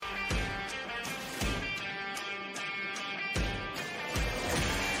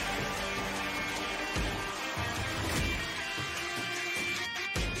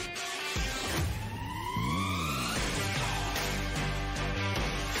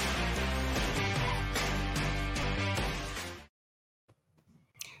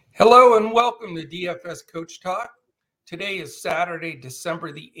Hello and welcome to DFS Coach Talk. Today is Saturday,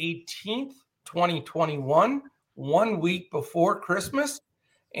 December the 18th, 2021, 1 week before Christmas.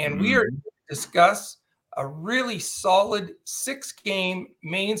 And we are going to discuss a really solid 6-game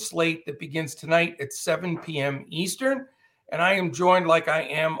main slate that begins tonight at 7 p.m. Eastern. And I am joined like I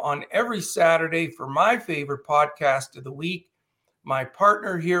am on every Saturday for my favorite podcast of the week, my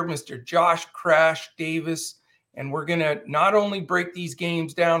partner here, Mr. Josh Crash Davis. And we're going to not only break these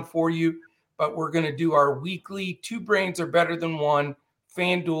games down for you, but we're going to do our weekly Two Brains Are Better Than One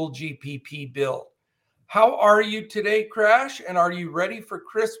FanDuel GPP build. How are you today, Crash? And are you ready for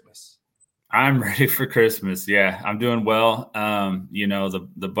Christmas? I'm ready for Christmas. Yeah, I'm doing well.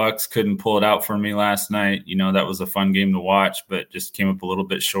 The Bucks couldn't pull it out for me last night. That was a fun game to watch, but just came up a little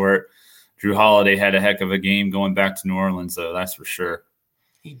bit short. Drew Holiday had a heck of a game going back to New Orleans, though. That's for sure.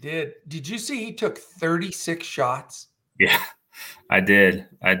 He did. Did you see he took 36 shots? Yeah, I did.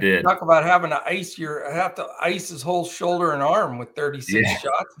 Talk about having to have to ice his whole shoulder and arm with 36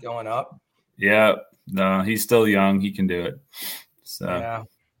 shots going up. Yeah, no, he's still young. He can do it. So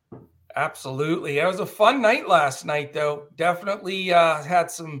yeah, absolutely. It was a fun night last night, though. Definitely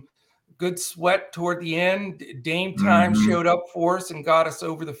had some good sweat toward the end. Dame time showed up for us and got us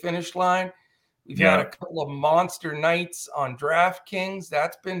over the finish line. We've had a couple of monster nights on DraftKings.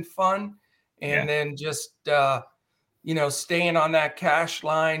 That's been fun. And then just, staying on that cash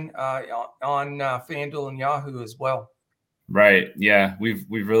line on FanDuel and Yahoo as well. Right. Yeah. We've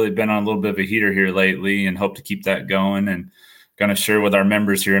really been on a little bit of a heater here lately and hope to keep that going, and going to share with our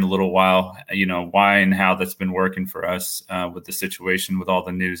members here in a little while, why and how that's been working for us with the situation, with all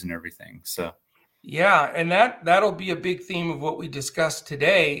the news and everything. So, yeah. And that'll be a big theme of what we discussed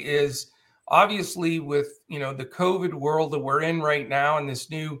today is, obviously, with the COVID world that we're in right now and this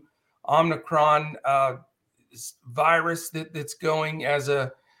new Omicron virus that's going as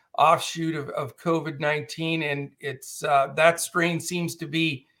a offshoot of COVID-19, and it's that strain seems to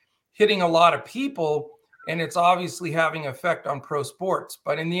be hitting a lot of people, and it's obviously having an effect on pro sports.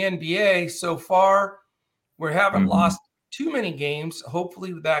 But in the NBA so far, we haven't lost too many games.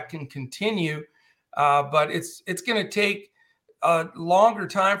 Hopefully that can continue, but it's going to take a longer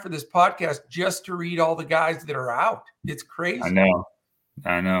time for this podcast just to read all the guys that are out. It's crazy. I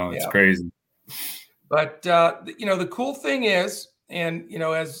know. It's crazy. But, the cool thing is, and,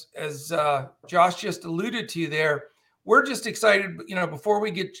 as Josh just alluded to there, we're just excited, before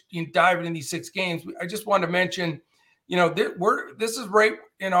we get diving into these 6 games, I just want to mention, this is right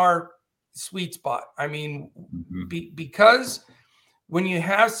in our sweet spot. I mean, because when you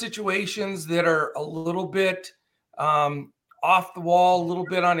have situations that are a little bit off the wall, a little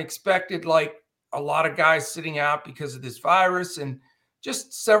bit unexpected, like a lot of guys sitting out because of this virus and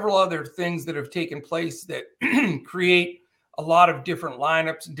just several other things that have taken place that create a lot of different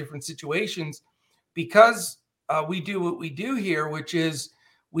lineups and different situations, because we do what we do here, which is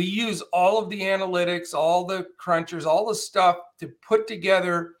we use all of the analytics, all the crunchers, all the stuff to put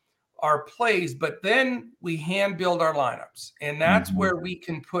together our plays, but then we hand build our lineups. And that's where we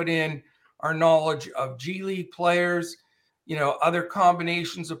can put in our knowledge of G League players, other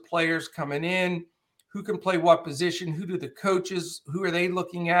combinations of players coming in, who can play what position, who are they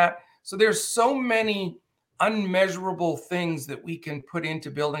looking at? So there's so many unmeasurable things that we can put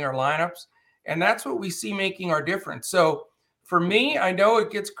into building our lineups. And that's what we see making our difference. So for me, I know it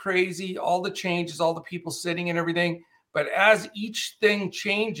gets crazy, all the changes, all the people sitting and everything, but as each thing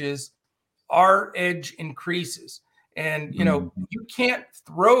changes, our edge increases. And, you can't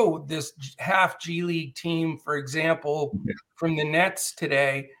throw this half G League team, for example, from the Nets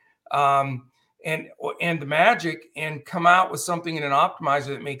today, and the Magic, and come out with something in an optimizer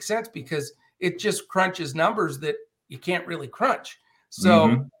that makes sense, because it just crunches numbers that you can't really crunch.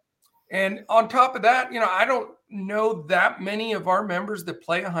 So, and on top of that, I don't know that many of our members that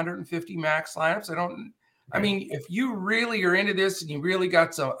play 150 max lineups. I mean, if you really are into this and you really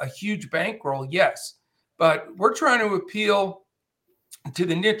got a huge bankroll, yes, but we're trying to appeal to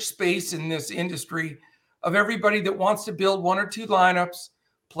the niche space in this industry of everybody that wants to build 1 or 2 lineups,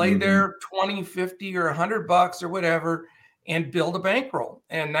 play their 20, 50 or $100 or whatever, and build a bankroll.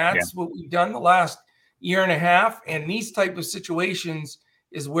 And that's what we've done the last year and a half. And these type of situations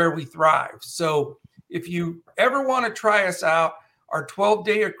is where we thrive. So if you ever want to try us out, our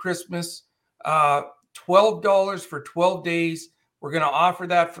 12-day of Christmas, $12 for 12 days. We're going to offer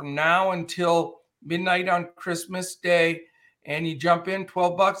that from now until midnight on Christmas Day. And you jump in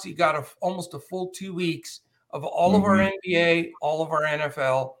 $12, you got almost a full 2 weeks of all of our NBA, all of our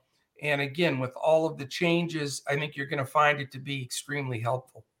NFL. And again, with all of the changes, I think you're going to find it to be extremely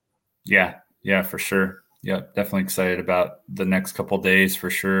helpful. Yeah, for sure. Yeah, definitely excited about the next couple of days for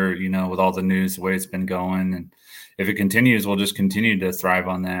sure. With all the news, the way it's been going, and if it continues, we'll just continue to thrive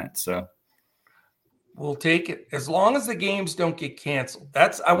on that. So we'll take it as long as the games don't get canceled.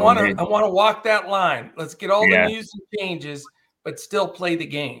 I well, want to walk that line. Let's get all the yeah, news and changes, but still play the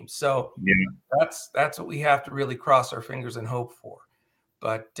game. So yeah, that's what we have to really cross our fingers and hope for.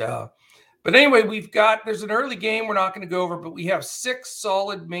 But anyway, there's an early game we're not going to go over, but we have 6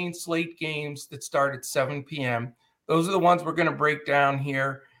 solid main slate games that start at 7 p.m. Those are the ones we're going to break down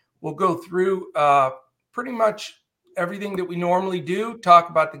here. We'll go through pretty much everything that we normally do,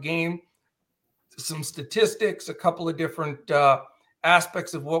 talk about the game, some statistics, a couple of different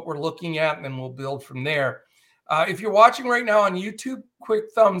aspects of what we're looking at, and then we'll build from there. If you're watching right now on YouTube,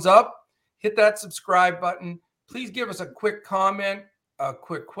 quick thumbs up, hit that subscribe button. Please give us a quick comment, a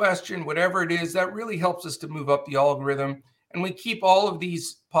quick question, whatever it is. That really helps us to move up the algorithm. And we keep all of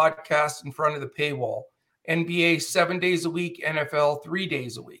these podcasts in front of the paywall. NBA 7 days a week, NFL 3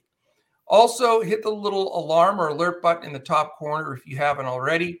 days a week. Also, hit the little alarm or alert button in the top corner if you haven't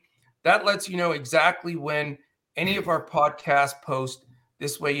already. That lets you know exactly when any of our podcasts post.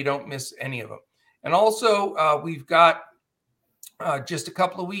 This way you don't miss any of them. And also, we've got just a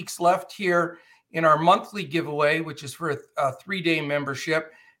couple of weeks left here in our monthly giveaway, which is for a 3-day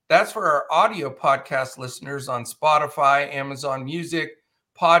membership. That's for our audio podcast listeners on Spotify, Amazon Music,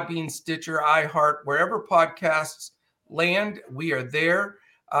 Podbean, Stitcher, iHeart, wherever podcasts land, we are there.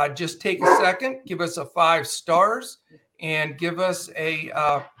 Just take a second, give us a 5 stars, and give us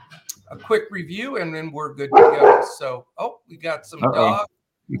a quick review, and then we're good to go. So, we got some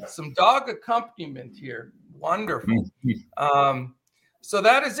dog accompaniment here. Wonderful. So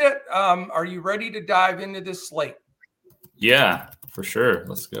that is it. Are you ready to dive into this slate? Yeah, for sure.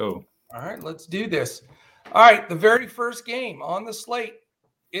 Let's go. All right, let's do this. All right, the very first game on the slate,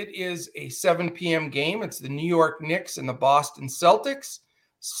 it is a 7 p.m. game. It's the New York Knicks and the Boston Celtics.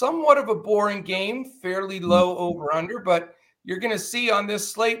 Somewhat of a boring game, fairly low over-under, but you're going to see on this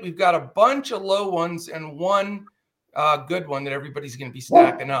slate, we've got a bunch of low ones and one good one that everybody's going to be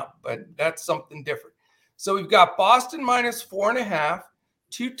stacking up, but that's something different. So we've got Boston minus 4.5,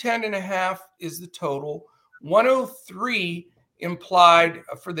 210.5 is the total, 103 implied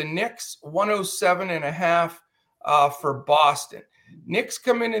for the Knicks, 107.5 for Boston. Knicks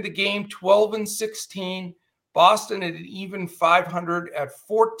come into the game 12-16. Boston at an even 500 at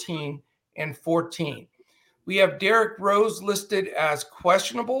 14-14. We have Derrick Rose listed as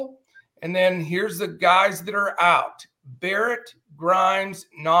questionable. And then here's the guys that are out: Barrett, Grimes,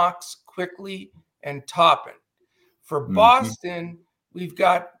 Knox, Quickly, and Toppin. For Boston, we've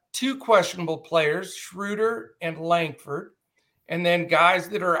got 2 questionable players, Schroeder and Langford. And then guys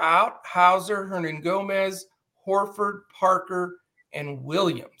that are out: Hauser, Hernangomez, Horford, Parker, and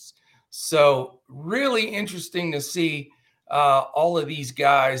Williams. So really interesting to see all of these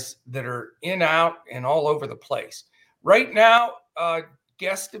guys that are in, out, and all over the place. Right now,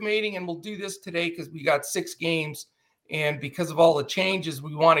 guesstimating, and we'll do this today because we got 6 games, and because of all the changes,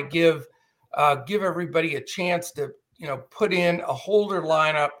 we want to give everybody a chance to put in a holder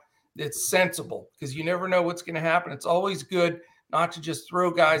lineup that's sensible, because you never know what's going to happen. It's always good not to just throw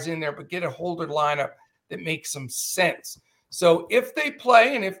guys in there, but get a holder lineup that makes some sense. So if they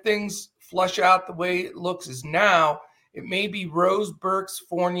play and if things flush out the way it looks as now, it may be Rose, Burks,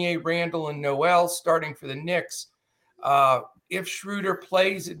 Fournier, Randall, and Noel starting for the Knicks. If Schroeder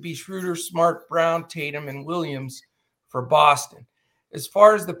plays, it'd be Schroeder, Smart, Brown, Tatum, and Williams for Boston. As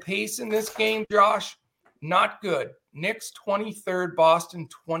far as the pace in this game, Josh, not good. Knicks 23rd, Boston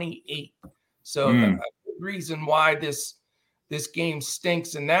 28th. So a good reason why this game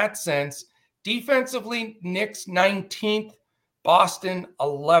stinks in that sense. Defensively, Knicks 19th, Boston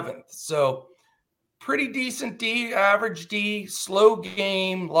 11th. So pretty decent D, average D, slow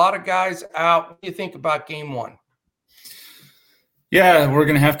game, a lot of guys out. What do you think about game 1? Yeah, we're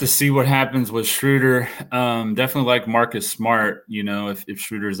going to have to see what happens with Schroeder. Definitely like Marcus Smart, if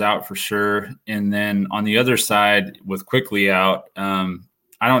Schroeder's out for sure. And then on the other side, with Quickly out, I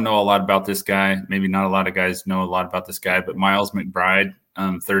don't know a lot about this guy. Maybe not a lot of guys know a lot about this guy, but Miles McBride,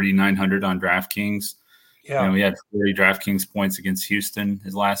 3,900 on DraftKings. Yeah, we had 40 DraftKings points against Houston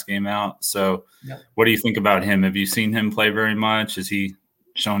his last game out. So What do you think about him? Have you seen him play very much? Has he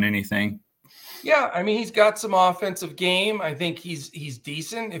shown anything? Yeah, I mean, he's got some offensive game. I think he's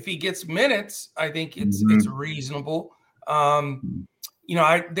decent. If he gets minutes, I think it's reasonable.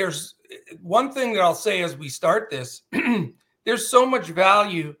 There's one thing that I'll say as we start this. There's so much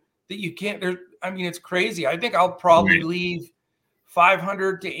value that you can't. It's crazy. I think I'll probably leave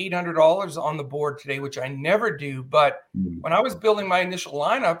 $500 to $800 on the board today, which I never do. But when I was building my initial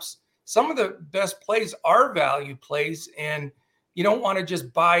lineups, some of the best plays are value plays, and you don't want to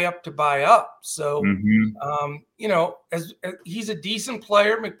just buy up to buy up. So, as he's a decent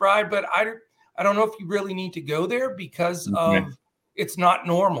player, McBride, but I don't know if you really need to go there because of it's not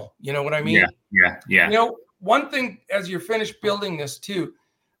normal. You know what I mean? Yeah. One thing as you're finished building this too,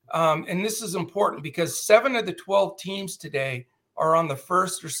 and this is important because 7 of the 12 teams today are on the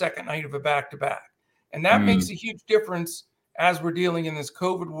first or second night of a back-to-back. And that makes a huge difference as we're dealing in this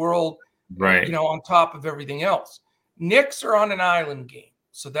COVID world, right? On top of everything else. Knicks are on an island game,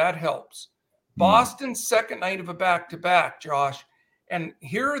 so that helps. Boston's second night of a back-to-back, Josh. And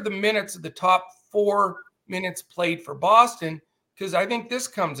here are the minutes of the top 4 minutes played for Boston, because I think this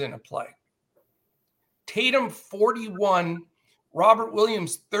comes into play. Tatum, 41, Robert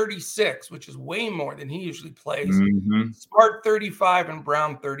Williams, 36, which is way more than he usually plays. Smart, 35, and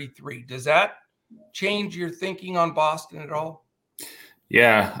Brown, 33. Does that change your thinking on Boston at all?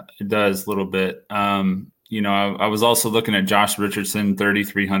 Yeah, it does a little bit. I was also looking at Josh Richardson,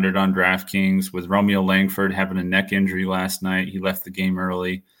 3,300 on DraftKings, with Romeo Langford having a neck injury last night. He left the game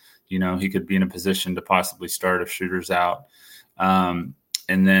early. He could be in a position to possibly start if Shooter's out.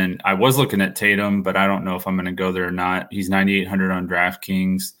 And then I was looking at Tatum, but I don't know if I'm going to go there or not. He's 9,800 on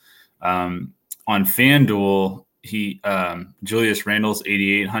DraftKings. On FanDuel, Julius Randle's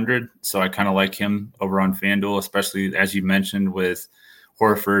 8,800. So I kind of like him over on FanDuel, especially as you mentioned with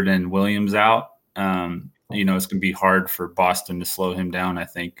Horford and Williams out. It's going to be hard for Boston to slow him down, I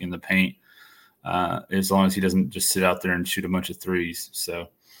think, in the paint, as long as he doesn't just sit out there and shoot a bunch of threes. So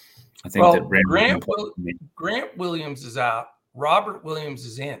I think Grant Williams is out. Robert Williams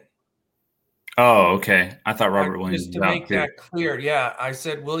is in. Oh, okay. I thought Robert Williams was out. Just to make that clear, yeah, I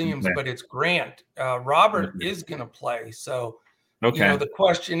said Williams, but it's Grant. Robert is going to play. So, the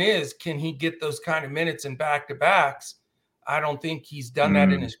question is, can he get those kind of minutes in back-to-backs? I don't think he's done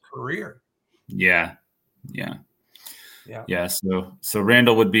that in his career. Yeah. So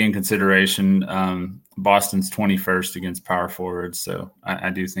Randle would be in consideration. Boston's 21st against power forwards. So I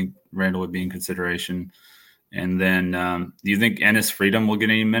do think Randle would be in consideration. And then do you think Enes Freedom will get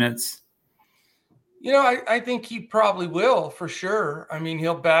any minutes? I think he probably will for sure. I mean,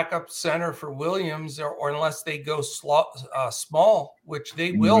 he'll back up center for Williams or unless they go small, which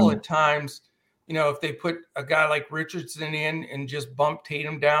they will at times. If they put a guy like Richardson in and just bump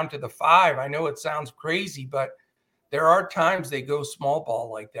Tatum down to the 5, I know it sounds crazy, but there are times they go small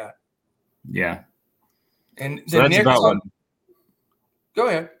ball like that. Yeah. And so that's about what. Go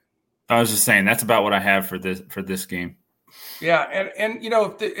ahead. I was just saying that's about what I have for this game. Yeah, and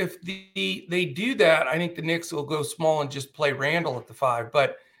if they do that, I think the Knicks will go small and just play Randle at the 5.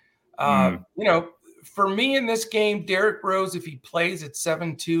 But for me in this game, Derrick Rose, if he plays at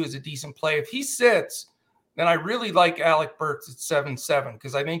 7-2, is a decent play. If he sits, then I really like Alec Burks at 7-7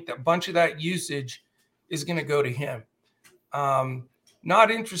 because I think that a bunch of that usage is going to go to him.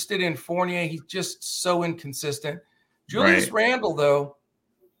 Not interested in Fournier. He's just so inconsistent. Julius Randle, though,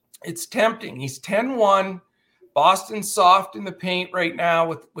 it's tempting. He's 10-1. Boston's soft in the paint right now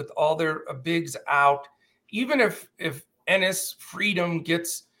with all their bigs out. Even if Enes Freedom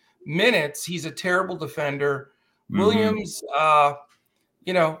gets minutes, he's a terrible defender. Williams,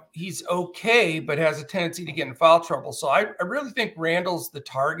 he's okay, but has a tendency to get in foul trouble. So I really think Randle's the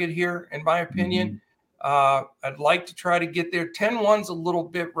target here, in my opinion. I'd like to try to get there. 10-1's a little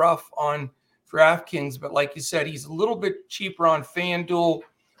bit rough on DraftKings, but like you said, he's a little bit cheaper on FanDuel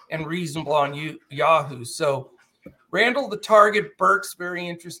and reasonable on Yahoo. So Randle, the target. Burks, very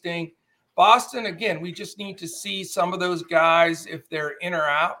interesting. Boston, again, we just need to see some of those guys, if they're in or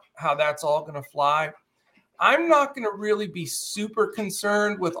out, how that's all going to fly. I'm not going to really be super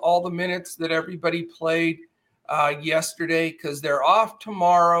concerned with all the minutes that everybody played yesterday because they're off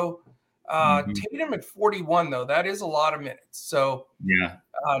tomorrow. Tatum at 41, though, that is a lot of minutes. So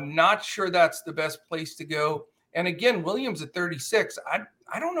not sure that's the best place to go. And again, Williams at 36,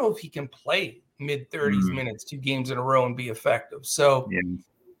 I don't know if he can play mid-30s minutes 2 games in a row and be effective. So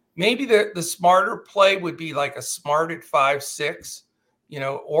maybe the smarter play would be like a Smart at 5-6,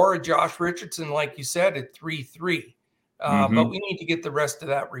 or a Josh Richardson, like you said, at 3-3. But we need to get the rest of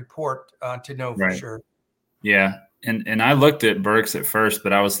that report to know for sure. Yeah. And I looked at Burks at first,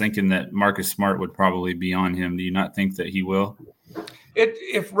 but I was thinking that Marcus Smart would probably be on him. Do you not think that he will?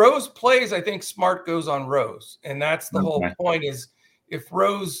 If Rose plays, I think Smart goes on Rose. And that's the whole point is if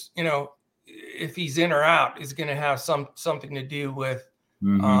Rose, if he's in or out, is going to have something to do with,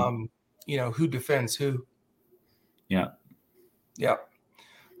 who defends who. Yeah.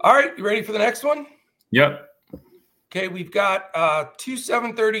 All right. You ready for the next one? Yep. Okay. We've got 2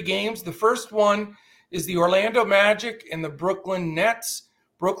 7:30 games. The first one is the Orlando Magic and the Brooklyn Nets.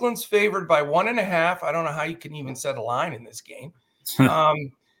 Brooklyn's favored by 1.5. I don't know how you can even set a line in this game.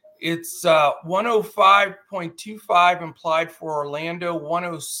 It's 105.25 implied for Orlando,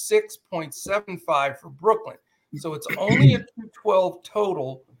 106.75 for Brooklyn. So it's only a 212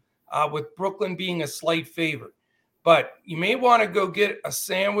 total, with Brooklyn being a slight favorite. But you may want to go get a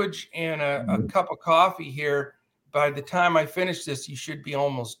sandwich and a cup of coffee here. By the time I finish this, you should be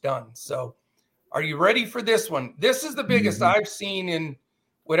almost done. So are you ready for this one? This is the biggest I've seen in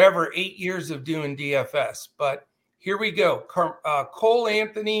whatever 8 years of doing DFS. But here we go. Cole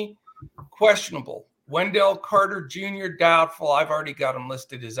Anthony, questionable. Wendell Carter Jr., doubtful. I've already got him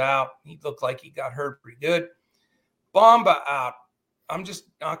listed as out. He looked like he got hurt pretty good. Bamba out. I'm just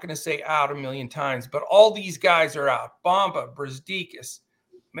not going to say out a million times, but all these guys are out. Bamba, Brazdeikis,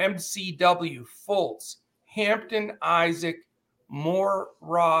 MCW, Fultz, Hampton, Isaac, Moore,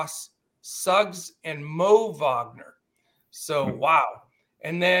 Ross, Suggs, and Mo Wagner. So, wow.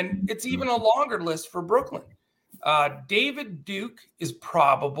 And then it's even a longer list for Brooklyn. David Duke is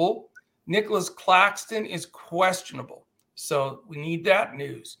probable. Nicholas Claxton is questionable. So we need that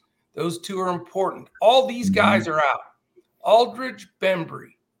news. Those two are important. All these guys are out. Aldridge,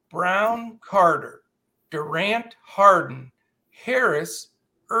 Bembry, Brown, Carter, Durant, Harden, Harris,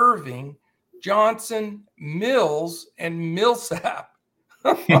 Irving, Johnson, Mills, and Millsap.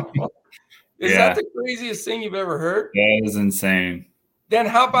 Is that the craziest thing you've ever heard? That is insane. Then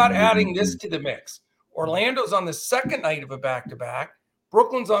how about adding this to the mix? Orlando's on the second night of a back-to-back.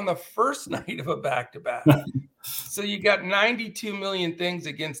 Brooklyn's on the first night of a back-to-back. So you got 92 million things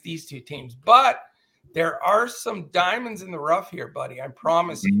against these two teams. But there are some diamonds in the rough here, buddy. I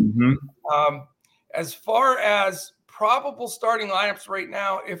promise you. As far as probable starting lineups right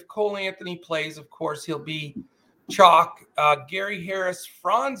now, if Cole Anthony plays, of course, he'll be chalk. Gary Harris,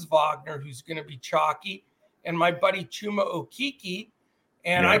 Franz Wagner, who's going to be chalky, and my buddy Chuma Okeke.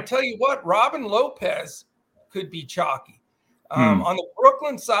 And I tell you what, Robin Lopez could be chalky. On the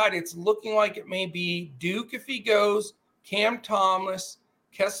Brooklyn side, it's looking like it may be Duke if he goes, Cam Thomas,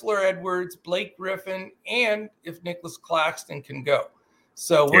 Kessler Edwards, Blake Griffin, and if Nicholas Claxton can go.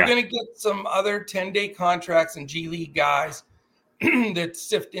 So we're going to get some other 10-day contracts and G League guys that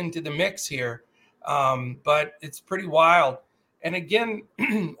sift into the mix here. But it's pretty wild. And again,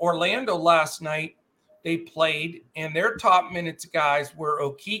 Orlando last night, they played, and their top minutes guys were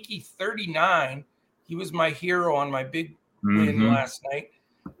Okeke, 39. He was my hero on my big win last night.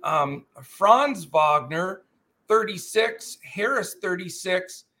 Franz Wagner, 36. Harris,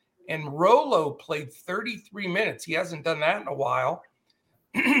 36. And Rolo played 33 minutes. He hasn't done that in a while.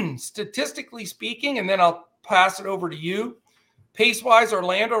 Statistically speaking, and then I'll pass it over to you. Pace-wise,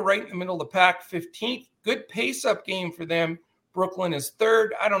 Orlando right in the middle of the pack, 15th. Good pace-up game for them. Brooklyn is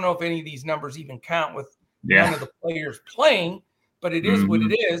third. I don't know if any of these numbers even count with none of the players playing, but it is what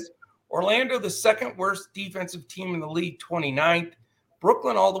it is. Orlando, the second worst defensive team in the league, 29th.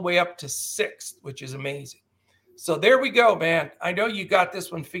 Brooklyn all the way up to 6th, which is amazing. So there we go, man. I know you got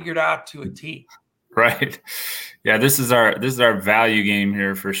this one figured out to a T. Right. Yeah, this is our value game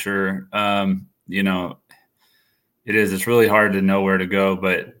here for sure. You know, it's really hard to know where to go,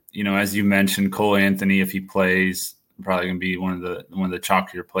 but you know, as you mentioned, Cole Anthony, if he plays, probably going to be one of the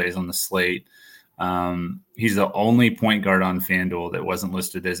chalkier plays on the slate. He's the only point guard on FanDuel that wasn't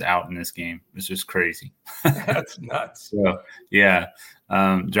listed as out in this game. It's just crazy. That's nuts. So yeah.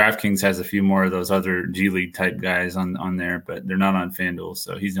 DraftKings has a few more of those other G League type guys on there, but they're not on FanDuel.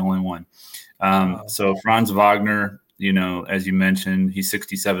 So he's the only one. So Franz Wagner, you know, as you mentioned, he's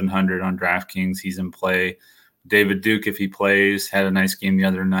 6,700 on DraftKings. He's in play. David Duke, if he plays, had a nice game the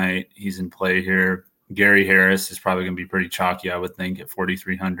other night. He's in play here. Gary Harris is probably going to be pretty chalky, I would think, at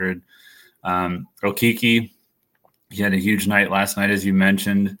 4,300. Okeke, he had a huge night last night, as you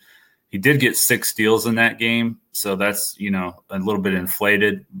mentioned. He did get 6 steals in that game, so that's, you know, a little bit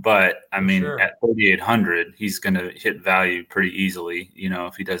inflated. But, I mean, at 4,800, he's going to hit value pretty easily, you know,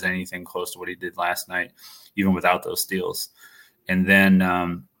 if he does anything close to what he did last night, even without those steals. And then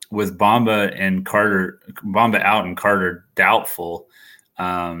with Bamba out and Carter doubtful,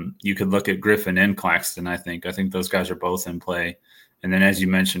 you could look at Griffin and Claxton, I think. I think those guys are both in play. And then, as you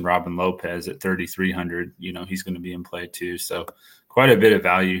mentioned, Robin Lopez at 3,300, you know, he's going to be in play too. So quite a bit of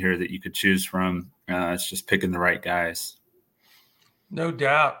value here that you could choose from. It's just picking the right guys. No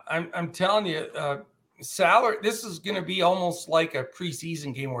doubt. I'm telling you, salary, this is going to be almost like a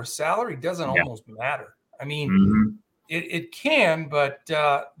preseason game where salary doesn't almost matter. I mean, it can, but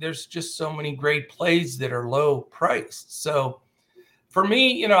there's just so many great plays that are low priced. So for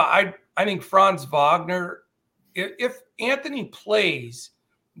me, you know, I think Franz Wagner, if Anthony plays,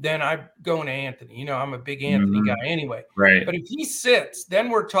 then I'm going to Anthony. You know, I'm a big Anthony guy anyway. Right. But if he sits, then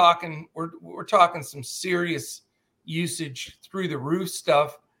we're talking some serious usage through the roof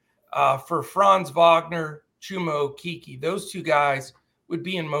stuff for Franz Wagner, Chuma Okeke. Those two guys would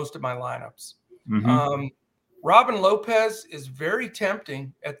be in most of my lineups. Robin Lopez is very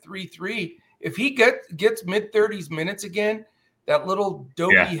tempting at 3-3. If he gets mid-30s minutes again, that little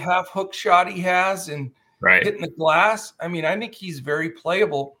dopey half hook shot he has and hitting the glass, I mean, I think he's very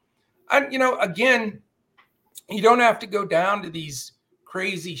playable. And, you know, again, you don't have to go down to these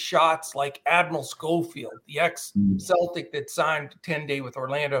crazy shots like Admiral Schofield, the ex-Celtic that signed 10-day with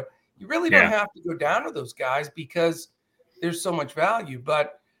Orlando. You really don't have to go down to those guys because there's so much value.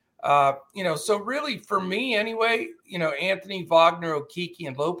 But, you know, so really for me anyway, you know, Anthony, Wagner, Okeke,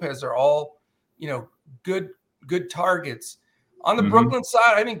 and Lopez are all, you know, good targets. On the Brooklyn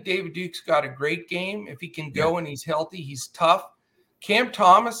side, I think David Duke's got a great game. If he can go and he's healthy, he's tough. Cam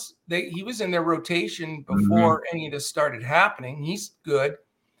Thomas, he was in their rotation before any of this started happening. He's good.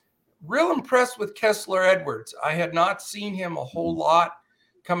 Real impressed with Kessler Edwards. I had not seen him a whole lot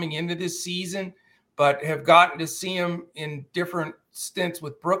coming into this season, but have gotten to see him in different stints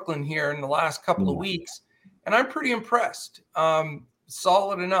with Brooklyn here in the last couple of weeks. And I'm pretty impressed.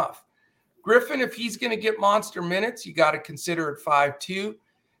 Solid enough. Griffin, if he's going to get monster minutes, you got to consider it 5-2.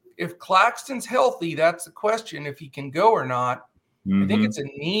 If Claxton's healthy, that's the question, if he can go or not. I think it's a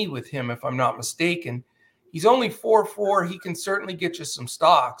knee with him, if I'm not mistaken. He's only 4-4. He can certainly get you some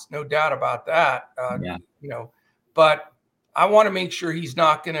stocks, no doubt about that. You know, but I want to make sure he's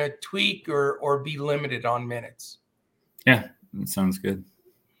not going to tweak or be limited on minutes. Yeah, that sounds good.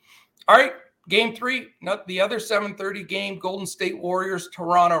 All right. Game 3, not the other 7:30 game, Golden State Warriors,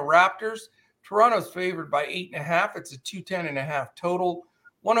 Toronto Raptors. Toronto's favored by 8.5. It's a 210.5 total.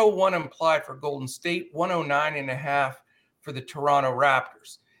 101 implied for Golden State, 109.5 for the Toronto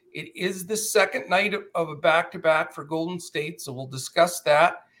Raptors. It is the second night of a back-to-back for Golden State, so we'll discuss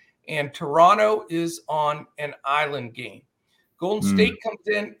that. And Toronto is on an island game. Golden State comes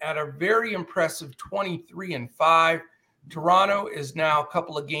in at a very impressive 23-5. Toronto is now a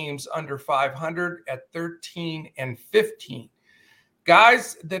couple of games under 500 at 13-15.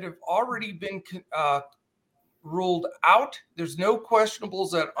 Guys that have already been ruled out. There's no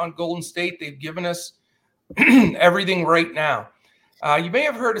questionables on Golden State. They've given us everything right now. You may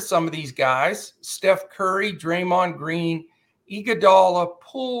have heard of some of these guys: Steph Curry, Draymond Green, Iguodala,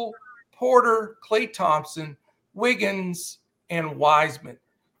 Poole, Porter, Klay Thompson, Wiggins, and Wiseman.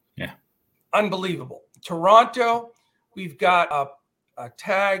 Yeah, unbelievable. Toronto, we've got a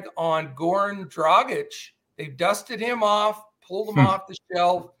tag on Goran Dragic. They've dusted him off, pulled him off the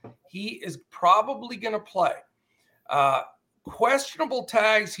shelf. He is probably going to play. Questionable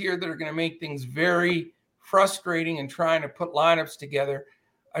tags here that are going to make things very frustrating and trying to put lineups together.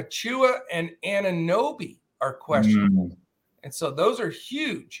 Achua and Anunoby are questionable. And so those are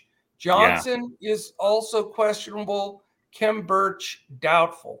huge. Johnson is also questionable. Khem Birch,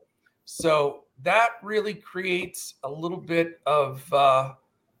 doubtful. So that really creates a little bit of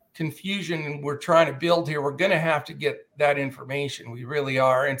confusion, and we're trying to build here. We're going to have to get that information. We really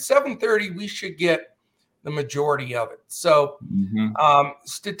are. And 7:30, we should get the majority of it. So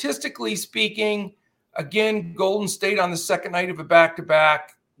statistically speaking, again, Golden State on the second night of a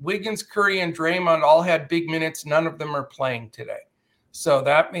back-to-back. Wiggins, Curry, and Draymond all had big minutes. None of them are playing today. So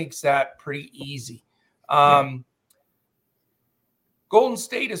that makes that pretty easy. Golden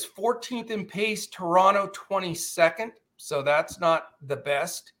State is 14th in pace, Toronto 22nd. So that's not the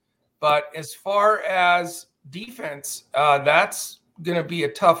best. But as far as defense, that's going to be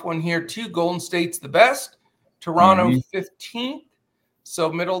a tough one here too. Golden State's the best, Toronto 15th.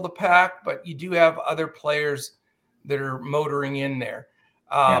 So middle of the pack, but you do have other players that are motoring in there.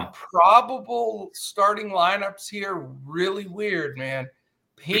 Probable starting lineups here, really weird, man.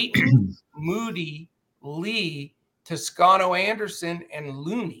 Peyton, Moody, Lee, Toscano Anderson, and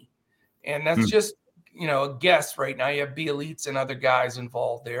Looney. And that's just, you know, a guess right now. You have Bielitsa and other guys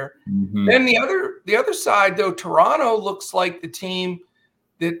involved there. Then the other side, though, Toronto looks like the team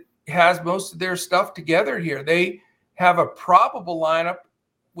that has most of their stuff together here. They have a probable lineup,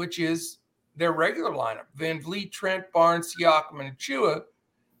 which is their regular lineup: Van Vliet, Trent, Barnes, Siakam, and Achua,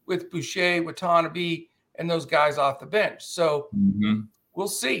 with Boucher, Watanabe, and those guys off the bench. So we'll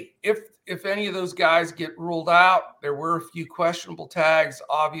see if any of those guys get ruled out. There were a few questionable tags,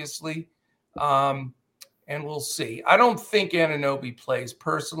 obviously, and we'll see. I don't think Anunoby plays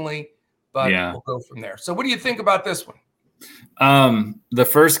personally, but we'll go from there. So what do you think about this one? The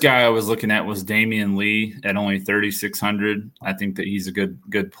first guy I was looking at was Damian Lee at only 3,600. I think that he's a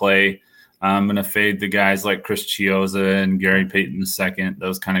good play. I'm going to fade the guys like Chris Chioza and Gary Payton II,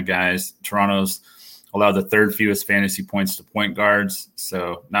 those kind of guys. Toronto's allowed the third fewest fantasy points to point guards,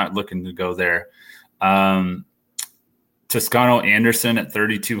 so not looking to go there. Toscano Anderson at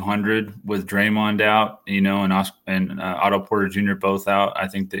 3,200 with Draymond out, and Otto Porter Jr. both out. I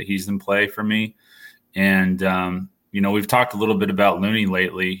think that he's in play for me. And, we've talked a little bit about Looney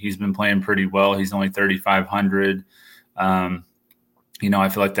lately. He's been playing pretty well. He's only 3,500. I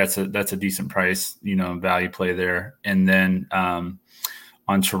feel like that's a decent price, value play there. And then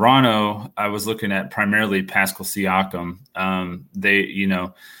on Toronto, I was looking at primarily Pascal Siakam.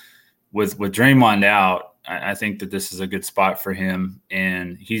 With Draymond out, I think that this is a good spot for him.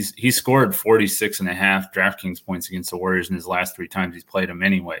 And he's scored 46.5 DraftKings points against the Warriors in his last 3 times he's played them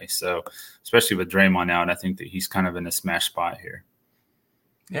anyway. So especially with Draymond out, I think that he's kind of in a smash spot here.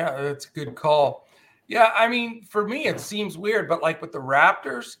 Yeah, that's a good call. Yeah, I mean, for me, it seems weird, but like with the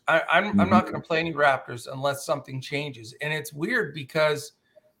Raptors, I'm not going to play any Raptors unless something changes. And it's weird because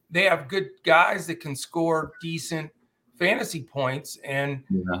they have good guys that can score decent fantasy points.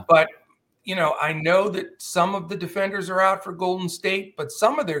 But I know that some of the defenders are out for Golden State, but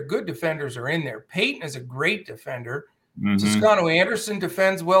some of their good defenders are in there. Payton is a great defender. Toscano Anderson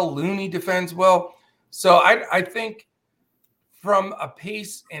defends well. Looney defends well. So I think from a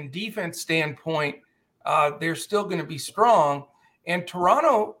pace and defense standpoint, they're still going to be strong. And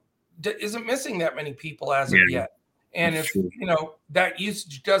Toronto isn't missing that many people as of yet. And if, that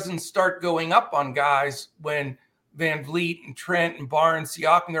usage doesn't start going up on guys when Van Vliet and Trent and Barnes,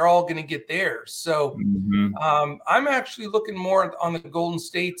 Siakam, they're all going to get theirs. So I'm actually looking more on the Golden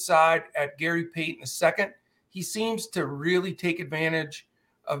State side at Gary Payton II. He seems to really take advantage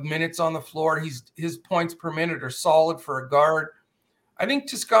of minutes on the floor. His points per minute are solid for a guard. I think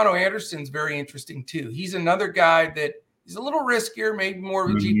Toscano Anderson's very interesting too. He's another guy that he's a little riskier, maybe more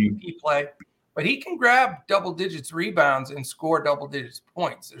of a GPP play, but he can grab double digits rebounds and score double digits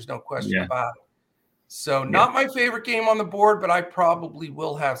points. There's no question about it. So not my favorite game on the board, but I probably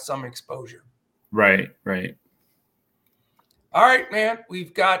will have some exposure. Right. All right, man.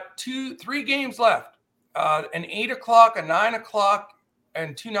 We've got 3 games left. An 8 o'clock, a 9 o'clock,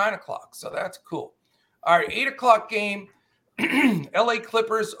 and 2 9 o'clock. So that's cool. All right, 8 o'clock game. LA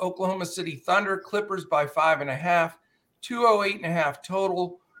Clippers, Oklahoma City Thunder. Clippers by 5.5. 208.5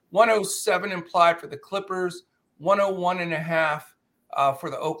 total. 107 implied for the Clippers. 101.5 for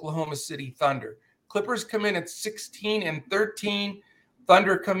the Oklahoma City Thunder. Clippers come in at 16-13.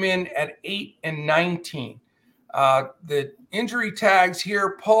 Thunder come in at 8-19. The injury tags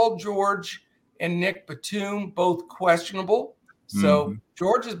here: Paul George and Nick Batum, both questionable. So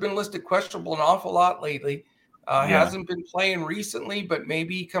George has been listed questionable an awful lot lately. Hasn't been playing recently, but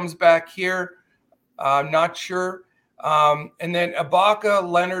maybe he comes back here. I'm not sure. And then Ibaka,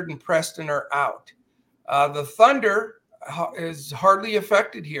 Leonard, and Preston are out. The Thunder is hardly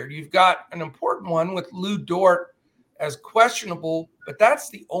affected here. You've got an important one with Lou Dort as questionable, but that's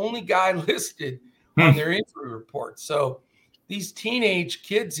the only guy listed on their injury report. So these teenage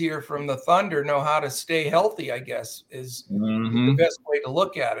kids here from the Thunder know how to stay healthy, I guess, is the best way to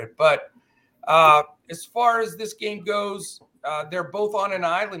look at it. But as far as this game goes, they're both on an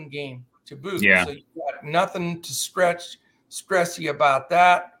island game to boot. Yeah. So you've got nothing to stress you about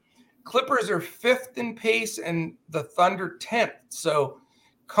that. Clippers are 5th in pace and the Thunder 10th. So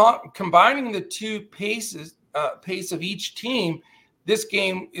combining the two pace of each team, this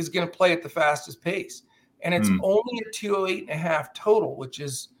game is going to play at the fastest pace. And it's only a 208.5 total, which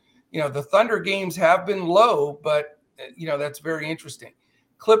is, the Thunder games have been low, but, that's very interesting.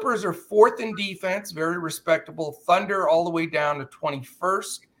 Clippers are 4th in defense, very respectable. Thunder all the way down to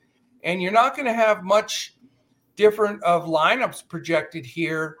 21st. And you're not going to have much different of lineups projected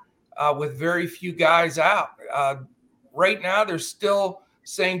here with very few guys out. Right now, they're still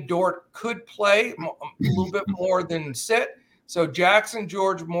saying Dort could play a little bit more than sit. So Jackson,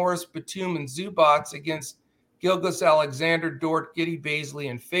 George, Morris, Batum, and Zubats against Gilgeous Alexander, Dort, Giddey,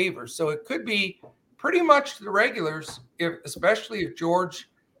 Baisley, and Favors. So it could be pretty much the regulars, especially if George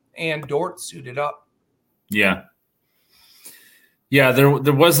and Dort suited up. Yeah. Yeah, there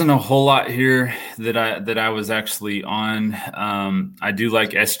wasn't a whole lot here that I was actually on. I do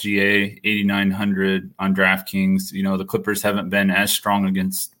like SGA 8,900 on DraftKings. The Clippers haven't been as strong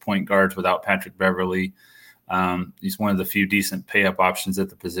against point guards without Patrick Beverley. He's one of the few decent pay-up options at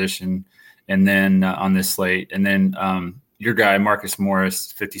the position. And then on this slate, and then your guy Marcus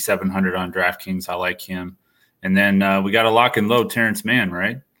Morris 5,700 on DraftKings. I like him. And then we got a lock and load Terrence Mann,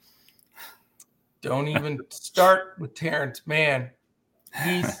 right? Don't even start with Terrence Mann.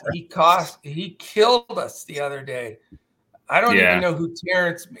 He killed us the other day. I don't Yeah. even know who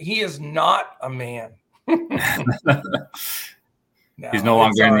Terrence. He is not a man. He's no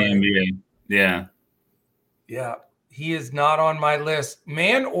longer in the right. NBA. Yeah. Yeah. He is not on my list.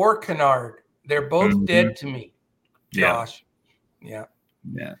 Man or Kennard. They're both dead to me, Josh. Yeah.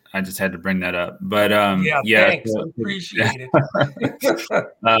 Yeah. I just had to bring that up. But thanks. Appreciate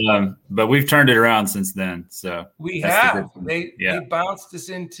it. But we've turned it around since then. So we have. They bounced us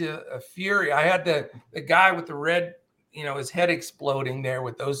into a fury. I had the guy with the red, his head exploding there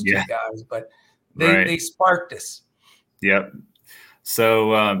with those two guys, but they sparked us. Yep.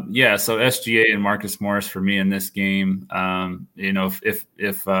 So so SGA and Marcus Morris for me in this game.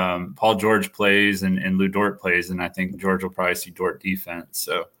 If Paul George plays and Lou Dort plays, then I think George will probably see Dort defense.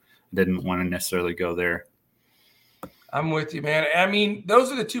 So I didn't want to necessarily go there. I'm with you, man. I mean,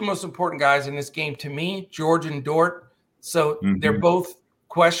 those are the two most important guys in this game to me, George and Dort. So they're both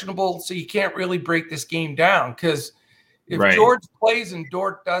questionable. So you can't really break this game down because if George plays and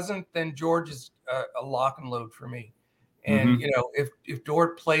Dort doesn't, then George is a lock and load for me. And, if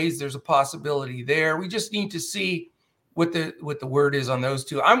Dort plays, there's a possibility there. We just need to see what the word is on those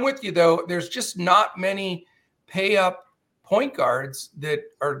two. I'm with you, though. There's just not many pay up point guards that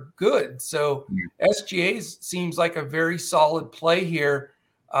are good. So SGA seems like a very solid play here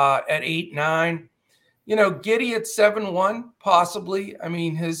at 8-9. Giddey at 7-1, possibly. I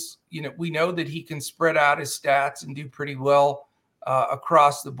mean, we know that he can spread out his stats and do pretty well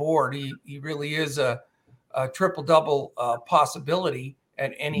across the board. He really is a triple-double possibility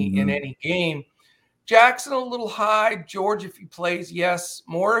at in any game. Jackson a little high. George, if he plays, yes.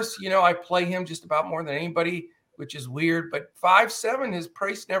 Morris, I play him just about more than anybody, which is weird. But 5-7, his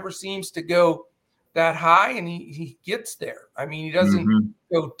price never seems to go that high, and he gets there. I mean, he doesn't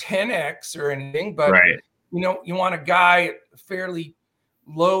go 10x or anything, but you want a guy at a fairly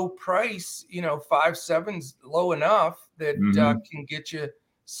low price. 5-7's low enough that can get you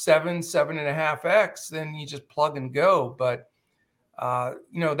 7.5x, then you just plug and go. But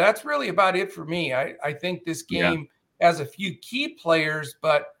that's really about it for me. I think this game has a few key players,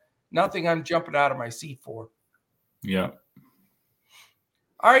 but nothing I'm jumping out of my seat for. Yeah.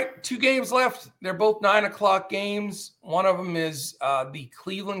 All right, 2 games left. They're both 9:00 games. One of them is the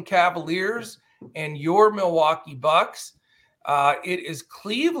Cleveland Cavaliers and your Milwaukee Bucks. It is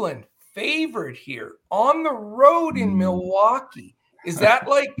Cleveland favored here on the road in Milwaukee. Is that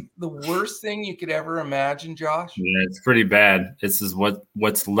like the worst thing you could ever imagine, Josh? Yeah, it's pretty bad. This is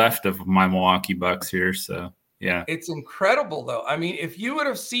what's left of my Milwaukee Bucks here. So, yeah. It's incredible, though. I mean, if you would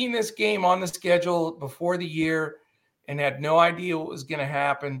have seen this game on the schedule before the year and had no idea what was going to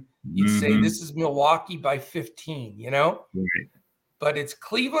happen, you'd say this is Milwaukee by 15, Right. But it's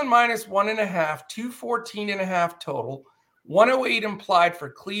Cleveland minus 1.5, 214.5 total, 108 implied for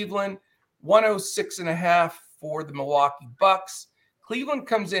Cleveland, 106.5 for the Milwaukee Bucks. Cleveland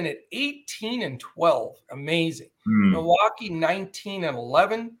comes in at 18-12. Amazing. Milwaukee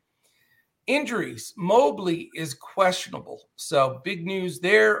 19-11. Injuries. Mobley is questionable. So big news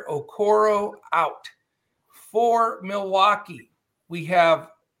there. Okoro out. For Milwaukee, we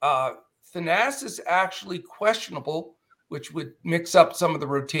have Thanasis actually questionable, which would mix up some of the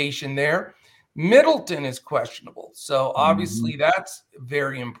rotation there. Middleton is questionable. So obviously that's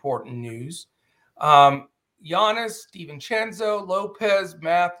very important news. Giannis, DiVincenzo, Lopez,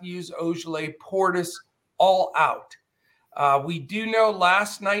 Matthews, Ojale, Portis, all out. We do know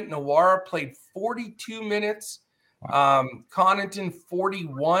last night Nwora played 42 minutes, Connaughton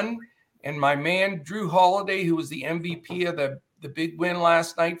 41, and my man Drew Holiday, who was the MVP of the big win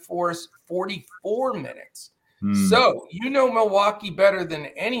last night for us, 44 minutes. So Milwaukee better than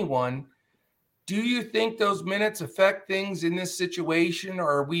anyone. Do you think those minutes affect things in this situation, or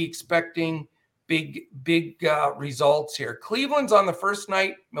are we expecting big results here? Cleveland's on the first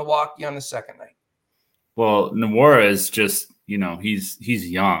night, Milwaukee on the second night. Well, Nwora is just, he's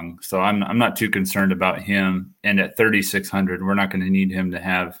young, so I'm not too concerned about him. And at 3,600, we're not going to need him to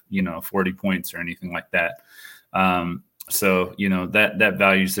have 40 points or anything like that. So that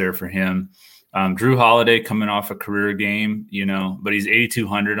value's there for him. Drew Holiday coming off a career game, but he's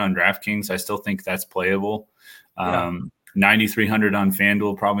 8,200 on DraftKings. I still think that's playable. 9,300 on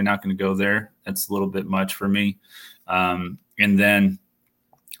FanDuel, probably not going to go there. That's a little bit much for me. And then,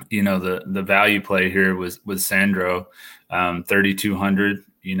 the value play here with Sandro, 3,200,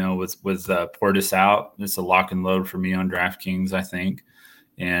 with Portis out. It's a lock and load for me on DraftKings, I think.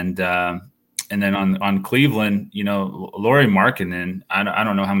 And then on Cleveland, Lauri Markkanen, I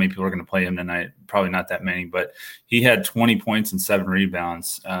don't know how many people are going to play him tonight. Probably not that many, but he had 20 points and 7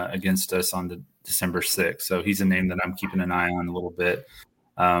 rebounds against us on December 6th. So he's a name that I'm keeping an eye on a little bit.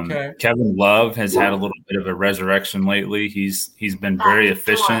 Okay. Kevin Love has had a little bit of a resurrection lately. He's been very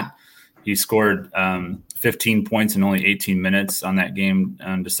efficient. He scored 15 points in only 18 minutes on that game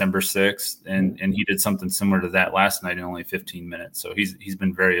on December 6th, and he did something similar to that last night in only 15 minutes. So he's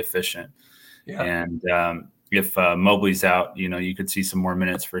been very efficient. Yeah. And if Mobley's out, you could see some more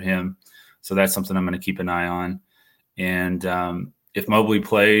minutes for him. So that's something I'm going to keep an eye on. And if Mobley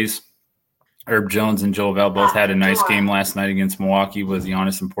plays, Herb Jones and Joel Bell both had a nice game last night against Milwaukee with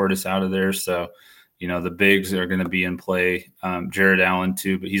Giannis and Portis out of there. So, the bigs are going to be in play. Jared Allen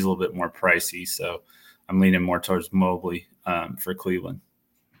too, but he's a little bit more pricey. So I'm leaning more towards Mobley for Cleveland.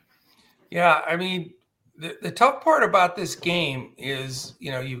 Yeah, I mean, the tough part about this game is,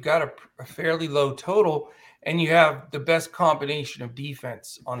 you've got a fairly low total and you have the best combination of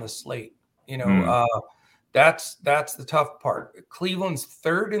defense on the slate. That's the tough part. Cleveland's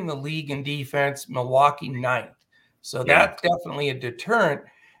third in the league in defense, Milwaukee ninth. So that's definitely a deterrent.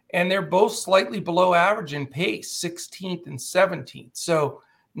 And they're both slightly below average in pace, 16th and 17th. So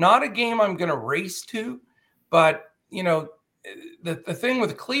not a game I'm going to race to. But, the thing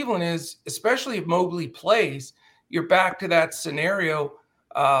with Cleveland is, especially if Mobley plays, you're back to that scenario,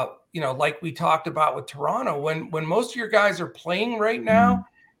 like we talked about with Toronto. When most of your guys are playing right now,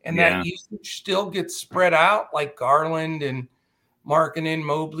 and that usage still gets spread out, like Garland and Markkanen,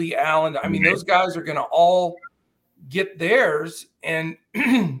 Mobley, Allen. I mean, those guys are going to all get theirs. And,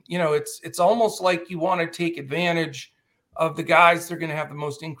 it's almost like you want to take advantage of the guys that are going to have the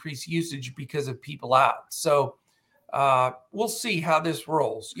most increased usage because of people out. So we'll see how this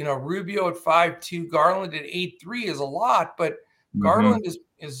rolls. Rubio at 5.2, Garland at 8.3 is a lot, but Garland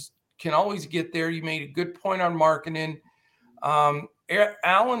can always get there. You made a good point on Markkanen.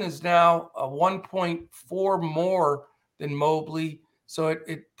 Allen is now a 1.4 more than Mobley. So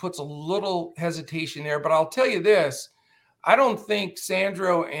it puts a little hesitation there. But I'll tell you this, I don't think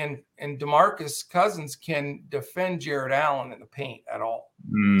Sandro and DeMarcus Cousins can defend Jared Allen in the paint at all.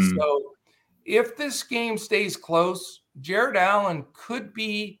 So if this game stays close, Jared Allen could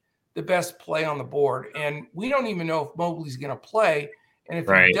be the best play on the board. And we don't even know if Mobley's going to play. And if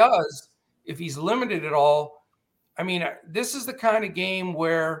he does, if he's limited at all, I mean, this is the kind of game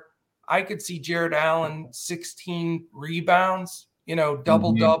where I could see Jared Allen 16 rebounds,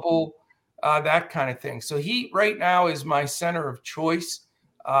 double-double, that kind of thing. So he right now is my center of choice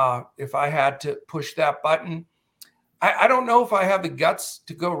if I had to push that button. I don't know if I have the guts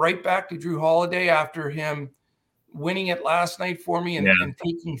to go right back to Jrue Holiday after him winning it last night for me and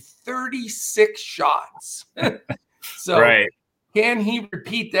taking 36 shots. So can he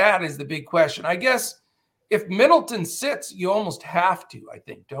repeat that is the big question. I guess if Middleton sits, you almost have to, I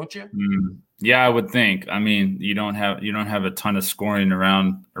think, don't you? Yeah, I would think. I mean, you don't have a ton of scoring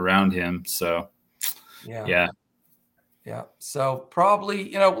around him. So yeah. So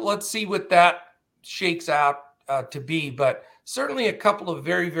probably, let's see what that shakes out to be. But certainly a couple of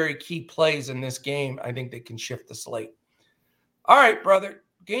very, very key plays in this game, I think they can shift the slate. All right, brother.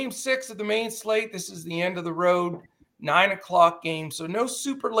 Game 6 of the main slate. This is the end of the road. 9:00 game. So no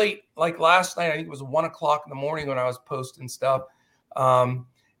super late like last night. I think it was 1:00 in the morning when I was posting stuff. And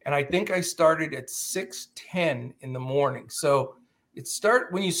I think I started at 6:10 in the morning. So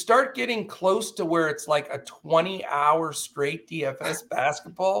when you start getting close to where it's like a 20-hour straight DFS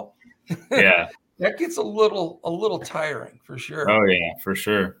basketball. That gets a little tiring for sure. Oh yeah, for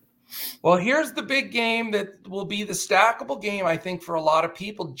sure. Well, here's the big game that will be the stackable game, I think, for a lot of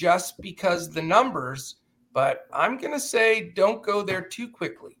people just because the numbers. But I'm going to say don't go there too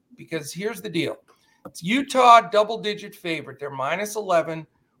quickly because here's the deal. It's Utah double-digit favorite. They're -11.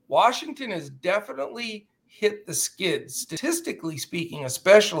 Washington has definitely hit the skids. Statistically speaking,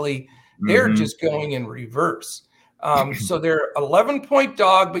 especially, they're just going in reverse. So they're 11-point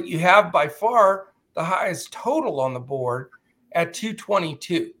dog, but you have by far the highest total on the board at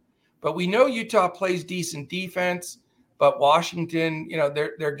 222. But we know Utah plays decent defense. But Washington,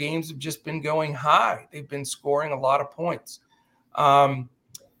 their games have just been going high. They've been scoring a lot of points.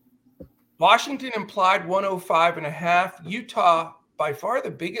 Washington implied 105.5. Utah, by far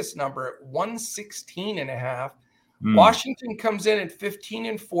the biggest number at 116.5. Washington comes in at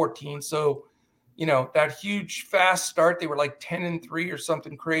 15-14. So, that huge fast start, they were like 10-3 or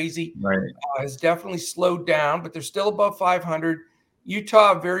something crazy. Has definitely slowed down, but they're still above 500.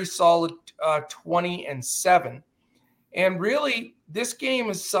 Utah, very solid 20-7. And really, this game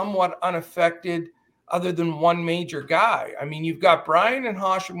is somewhat unaffected other than one major guy. I mean, you've got Bryant and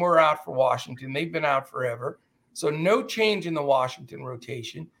Hachimura out for Washington. They've been out forever. So no change in the Washington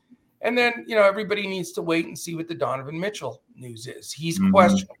rotation. And then, everybody needs to wait and see what the Donovan Mitchell news is. He's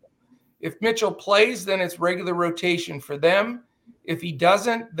questionable. If Mitchell plays, then it's regular rotation for them. If he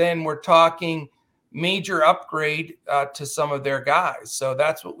doesn't, then we're talking major upgrade to some of their guys. So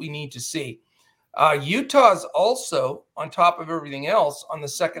that's what we need to see. Utah's also, on top of everything else, on the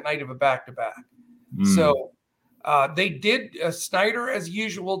second night of a back-to-back. So they did. Snyder, as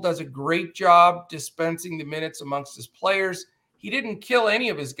usual, does a great job dispensing the minutes amongst his players. He didn't kill any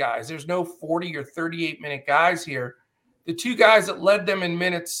of his guys. There's no 40 or 38-minute guys here. The two guys that led them in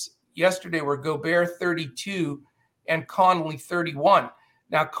minutes yesterday were Gobert, 32, and Conley, 31.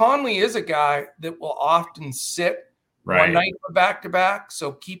 Now, Conley is a guy that will often sit one night of a back-to-back,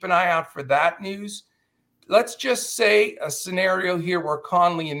 so keep an eye out for that news. Let's just say a scenario here where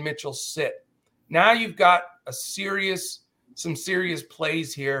Conley and Mitchell sit. Now you've got some serious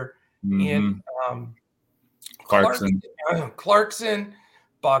plays here in Clarkson,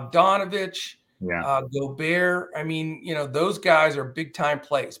 Bogdanovich, Gobert. I mean, those guys are big-time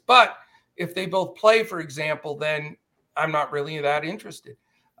plays. But if they both play, for example, then I'm not really that interested.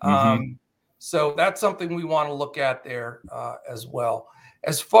 So that's something we want to look at there as well.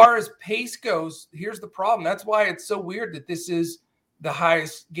 As far as pace goes, here's the problem. That's why it's so weird that this is the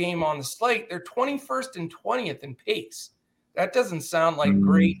highest game on the slate. They're 21st and 20th in pace. That doesn't sound like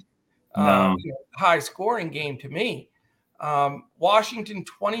great high scoring game to me. Washington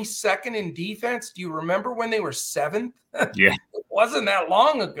 22nd in defense. Do you remember when they were 7th? Yeah. It wasn't that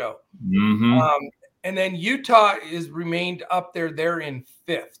long ago. And then Utah is remained up there. They're in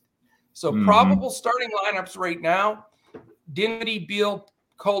 5th. So probable starting lineups right now: Dinwiddie, Beal,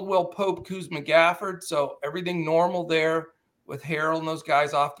 Caldwell, Pope, Kuzma, Gafford. So everything normal there with Harrell and those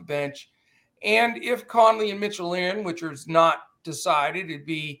guys off the bench. And if Conley and Mitchell are in, which is not decided, it'd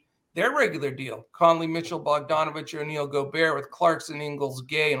be their regular deal: Conley, Mitchell, Bogdanovich, O'Neal, Gobert, with Clarkson, Ingles,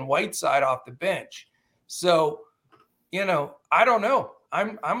 Gay, and Whiteside off the bench. So, I don't know.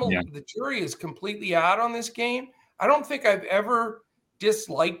 The jury is completely out on this game. I don't think I've ever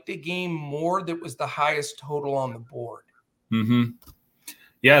disliked a game more that was the highest total on the board.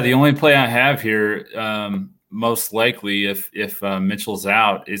 Yeah, the only play I have here, most likely, if Mitchell's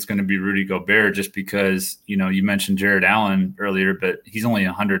out, is going to be Rudy Gobert, just because you mentioned Jared Allen earlier, but he's only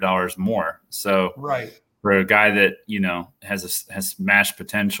 $100 more. So for a guy that has smash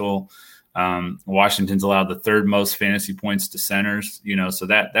potential, Washington's allowed the third most fantasy points to centers. So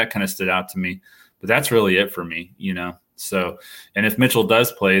that kind of stood out to me. But that's really it for me. So, and if Mitchell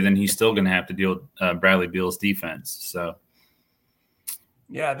does play, then he's still going to have to deal with Bradley Beal's defense. So,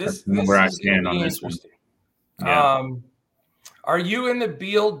 yeah, this where I is stand on this one. Yeah. Are you in the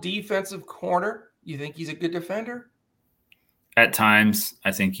Beal defensive corner? You think he's a good defender? At times,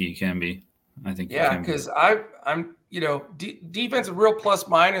 I think he can be. Because I'm defensive real plus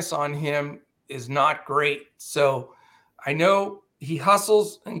minus on him is not great. So I know he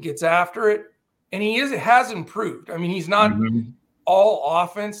hustles and gets after it. And he has improved. I mean, he's not all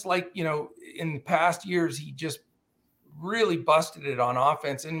offense like, in the past years, he just really busted it on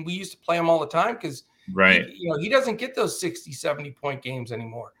offense. And we used to play him all the time because, he doesn't get those 60, 70-point games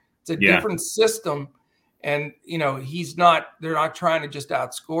anymore. It's a different system. And, they're not trying to just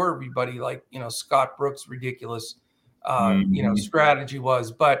outscore everybody like, Scott Brooks' ridiculous, strategy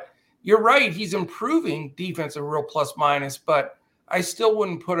was. But you're right. He's improving defensive real plus minus, but I still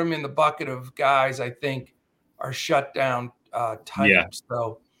wouldn't put him in the bucket of guys I think are shut down types. Yeah.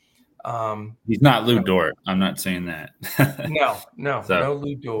 So he's not Lou Dort. I'm not saying that. No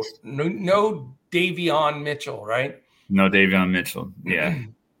Lou Dort. No Davion Mitchell, right? No Davion Mitchell. Yeah.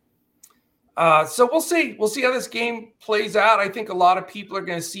 So we'll see. We'll see how this game plays out. I think a lot of people are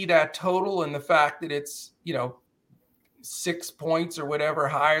going to see that total and the fact that it's 6 points or whatever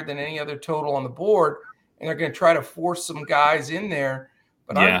higher than any other total on the board. And they're going to try to force some guys in there.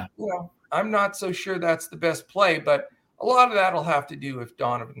 But I'm not so sure that's the best play. But a lot of that will have to do if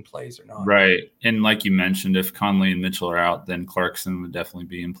Donovan plays or not. Right. And like you mentioned, if Conley and Mitchell are out, then Clarkson would definitely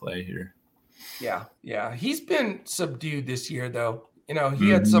be in play here. Yeah. He's been subdued this year, though. He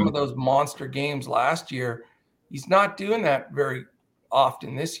had some of those monster games last year. He's not doing that very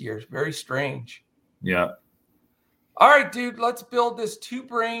often this year. It's very strange. Yeah. All right, dude, let's build this. Two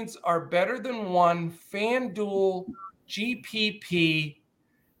brains are better than one. FanDuel, GPP.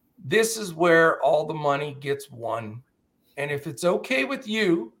 This is where all the money gets won. And if it's okay with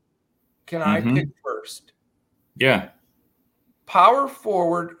you, can I pick first? Yeah. Power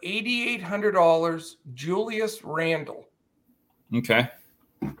forward, $8,800, Julius Randle. Okay.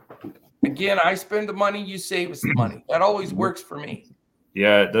 Again, I spend the money, you save us the money. That always works for me.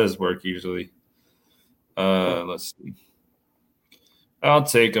 Yeah, it does work usually. Let's see. I'll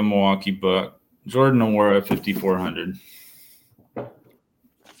take a Milwaukee Buck. Jordan Nwora, 5,400.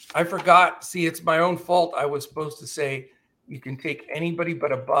 I forgot. See, it's my own fault. I was supposed to say You can take anybody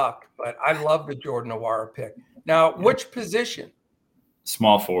but a buck, but I love the Jordan Nwora pick. Now, which position?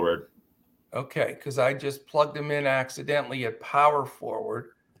 Small forward. Okay, because I just plugged him in accidentally at power forward,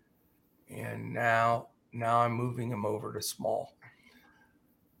 and now I'm moving him over to small.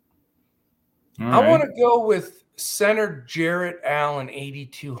 I want to go with center Jarrett Allen,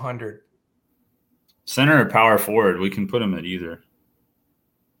 8,200. Center or power forward? We can put him at either.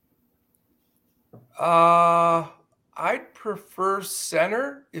 I'd prefer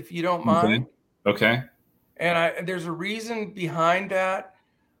center if you don't mind. Okay. And there's a reason behind that.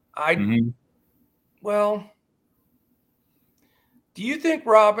 Well, do you think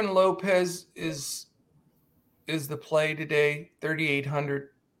Robin Lopez is the play today? 3,800.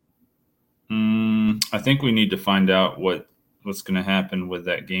 I think we need to find out what's going to happen with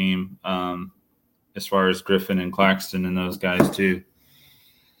that game, as far as Griffin and Claxton and those guys too.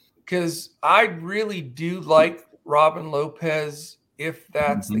 Because I really do like Robin Lopez if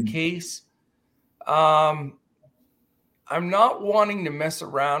that's the case. I'm not wanting to mess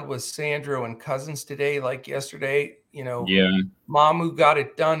around with Sandro and Cousins today like yesterday. Mamu got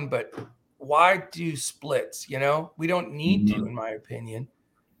it done, but why do splits? We don't need to, in my opinion.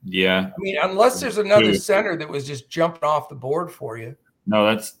 Yeah. I mean, unless there's another center that was just jumping off the board for you.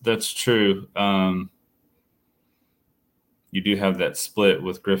 No, that's true. You do have that split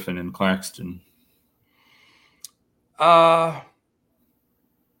with Griffin and Claxton.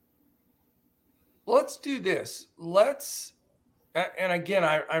 Let's do this. And again,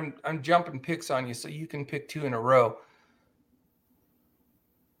 I'm jumping picks on you, so you can pick two in a row.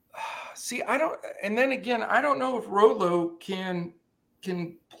 See, I don't know if Rolo can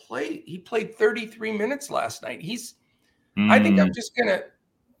play. He played 33 minutes last night. I think I'm just gonna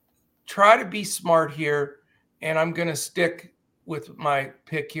try to be smart here, and I'm gonna stick with my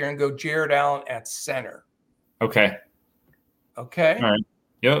pick here and go Jarrett Allen at center. Okay. All right.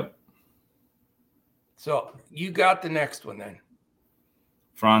 Yep. So you got the next one then.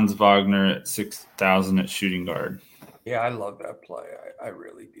 Franz Wagner at 6,000 at shooting guard. Yeah, I love that play. I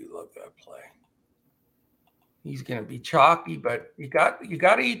really do love that play. He's going to be chalky, but you got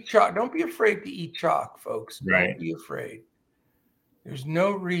to eat chalk. Don't be afraid to eat chalk, folks. Right. Don't be afraid. There's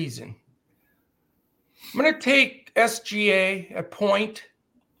no reason. I'm going to take SGA at point.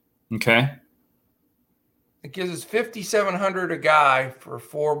 Okay. It gives us 5,700 a guy for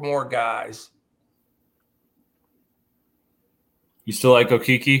 4 more guys. You still like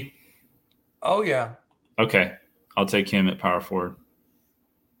Okiki? Oh, yeah. Okay. I'll take him at power forward.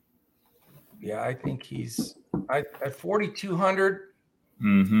 Yeah, I think he's at 4,200.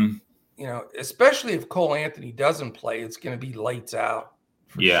 Mm-hmm. Especially if Cole Anthony doesn't play, it's going to be lights out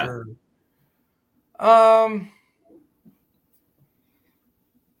for sure.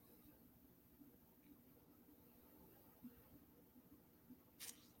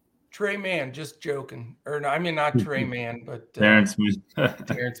 Trey Mann, just joking. Or no, I mean not Trey Mann, but Terrence Mann.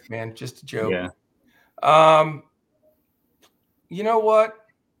 Terrence Mann, just a joke. Yeah. You know what?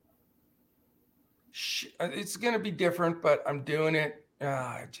 It's going to be different, but I'm doing it.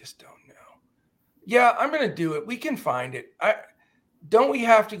 I just don't know. Yeah, I'm going to do it. We can find it. Don't we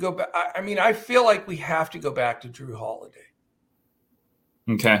have to go back? I feel like we have to go back to Drew Holiday.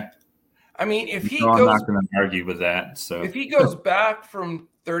 Okay. I mean, if he I'm not going to argue with that. So if he goes back from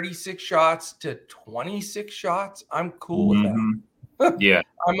 36 shots to 26 shots, I'm cool with that. Yeah.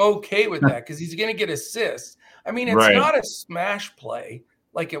 I'm okay with that because he's going to get assists. I mean, it's not a smash play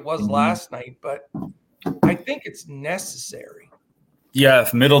like it was last night, but I think it's necessary. Yeah,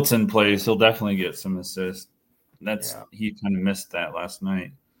 if Middleton plays, he'll definitely get some assists. He kind of missed that last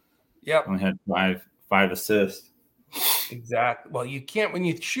night. Yep. Only had five assists. Exactly. Well, you can't when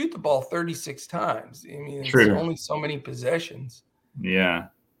you shoot the ball 36 times. I mean, it's only so many possessions. Yeah.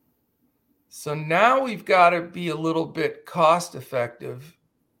 So now we've got to be a little bit cost effective.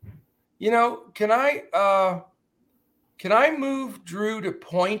 Can I move Drew to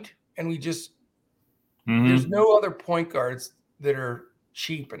point and we just there's no other point guards that are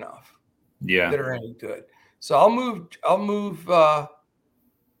cheap enough. Yeah. That are any good. So I'll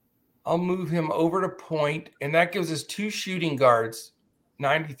move him over to point, and that gives us 2 shooting guards,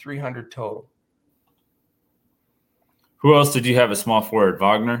 9,300 total. Who else did you have a small forward?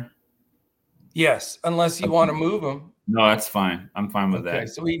 Wagner? Yes, unless you want to move him. No, that's fine. I'm fine with that. Okay,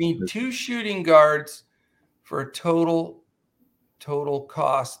 so we need 2 shooting guards for a total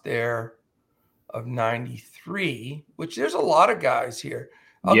cost there of 93, which there's a lot of guys here.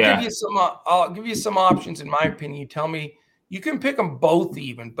 I'll give you some options in my opinion. You tell me. You can pick them both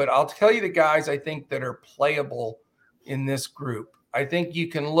even, but I'll tell you the guys I think that are playable in this group. I think you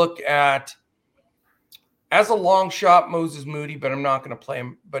can look at as a long shot, Moses Moody, but I'm not going to play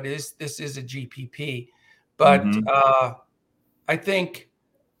him. But this is a GPP. But I think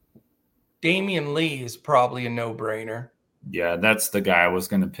Damian Lee is probably a no-brainer. Yeah, that's the guy I was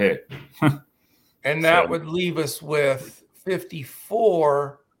going to pick. And that would leave us with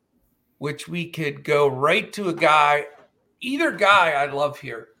 54, which we could go right to a guy. Either guy I love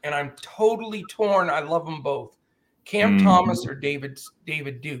here, and I'm totally torn. I love them both. Cam Thomas or David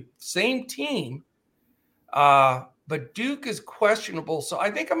Duke. Same team, but Duke is questionable. So I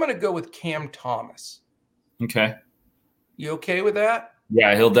think I'm going to go with Cam Thomas. Okay. You okay with that?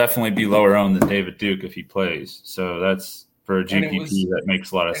 Yeah, he'll definitely be lower owned than David Duke if he plays. So that's for a GPP, that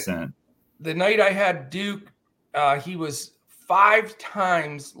makes a lot of sense. The night I had Duke, he was 5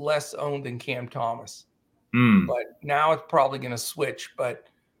 times less owned than Cam Thomas. But now it's probably going to switch. But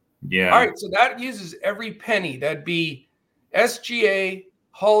yeah. All right, so that uses every penny. That'd be SGA,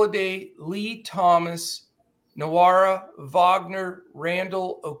 Holiday, Lee Thomas, Nawara, Wagner,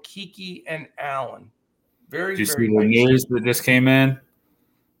 Randall, Okeke, and Allen. Very, Did you very see the news that just came in?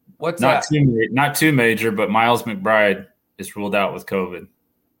 What's that? Not too major, but Miles McBride is ruled out with COVID.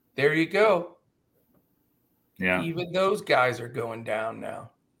 There you go. Yeah. Even those guys are going down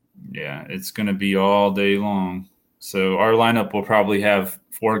now. Yeah, it's going to be all day long. So our lineup will probably have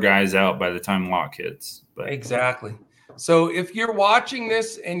 4 guys out by the time lock hits. But exactly. So if you're watching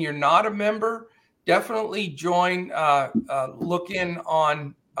this and you're not a member, definitely join. Look in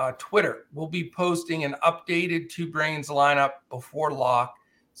on Twitter. We'll be posting an updated Two Brains lineup before lock.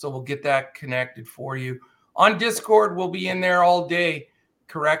 So we'll get that connected for you. On Discord, we'll be in there all day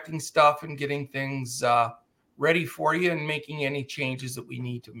correcting stuff and getting things ready for you and making any changes that we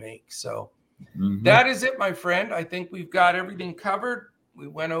need to make. So that is it, my friend. I think we've got everything covered. We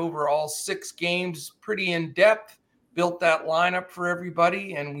went over all 6 games pretty in depth, built that lineup for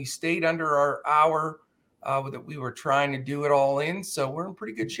everybody, and we stayed under our hour that we were trying to do it all in. So we're in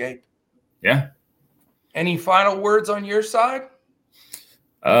pretty good shape. Yeah. Any final words on your side?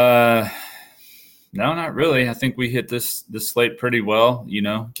 No, not really. I think we hit this slate pretty well,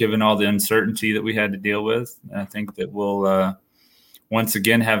 given all the uncertainty that we had to deal with. I think that we'll once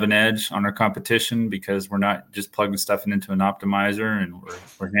again have an edge on our competition because we're not just plugging stuff into an optimizer, and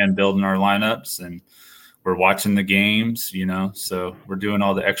we're hand building our lineups and we're watching the games, so we're doing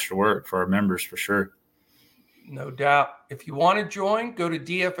all the extra work for our members for sure. No doubt. If you want to join, go to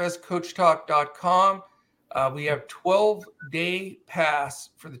dfscoachtalk.com. We have 12-day pass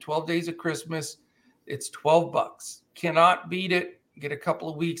for the 12 days of Christmas. It's $12. Cannot beat it. Get a couple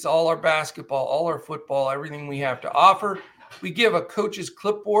of weeks, all our basketball, all our football, everything we have to offer. We give a coach's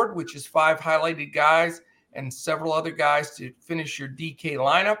clipboard, which is 5 highlighted guys and several other guys to finish your DK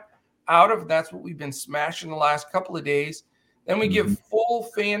lineup out of. That's what we've been smashing the last couple of days. Then we give full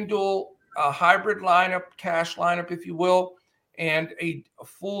FanDuel hybrid lineup, cash lineup, if you will, and a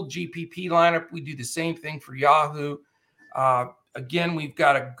full GPP lineup. We do the same thing for Yahoo. Again, we've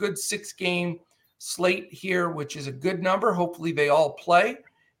got a good 6-game slate here, which is a good number. Hopefully they all play,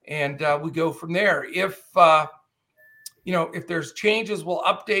 and we go from there. If there's changes, we'll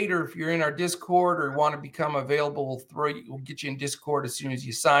update, or if you're in our Discord or want to become available, we'll get you in Discord as soon as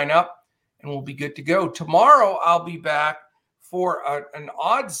you sign up, and we'll be good to go. Tomorrow, I'll be back for an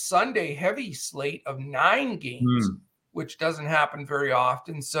odd Sunday heavy slate of 9 games, which doesn't happen very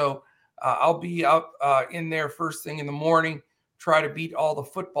often. So I'll be up in there first thing in the morning, try to beat all the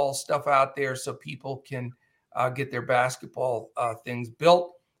football stuff out there so people can get their basketball things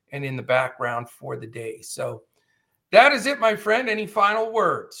built and in the background for the day. So that is it, my friend. Any final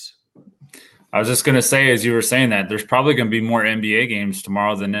words? I was just going to say, as you were saying that, there's probably going to be more NBA games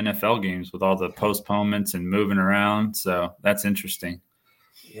tomorrow than NFL games with all the postponements and moving around. So that's interesting.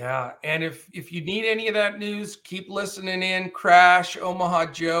 Yeah, and if you need any of that news, keep listening in. Crash, Omaha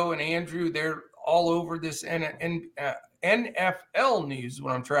Joe, and Andrew, they're all over this NFL news,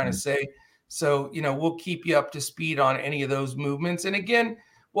 what I'm trying to say. So, we'll keep you up to speed on any of those movements. And again,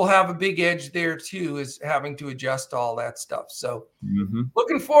 we'll have a big edge there too, is having to adjust all that stuff. So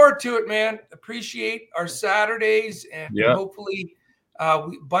looking forward to it, man. Appreciate our Saturdays, and hopefully a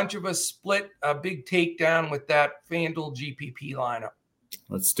bunch of us split a big takedown with that FanDuel GPP lineup.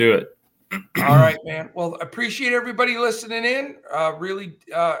 Let's do it. All right, man. Well, appreciate everybody listening in. Really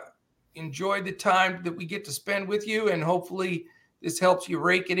enjoyed the time that we get to spend with you, and hopefully this helps you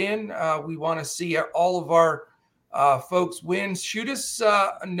rake it in. We want to see all of our folks win. Shoot us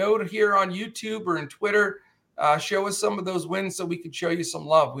a note here on YouTube or in Twitter. Show us some of those wins so we can show you some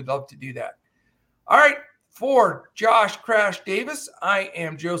love. We'd love to do that. All right. For Josh Crash Davis, I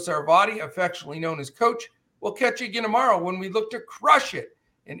am Joe Sarvati, affectionately known as Coach. We'll catch you again tomorrow when we look to crush it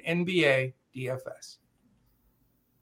in NBA DFS.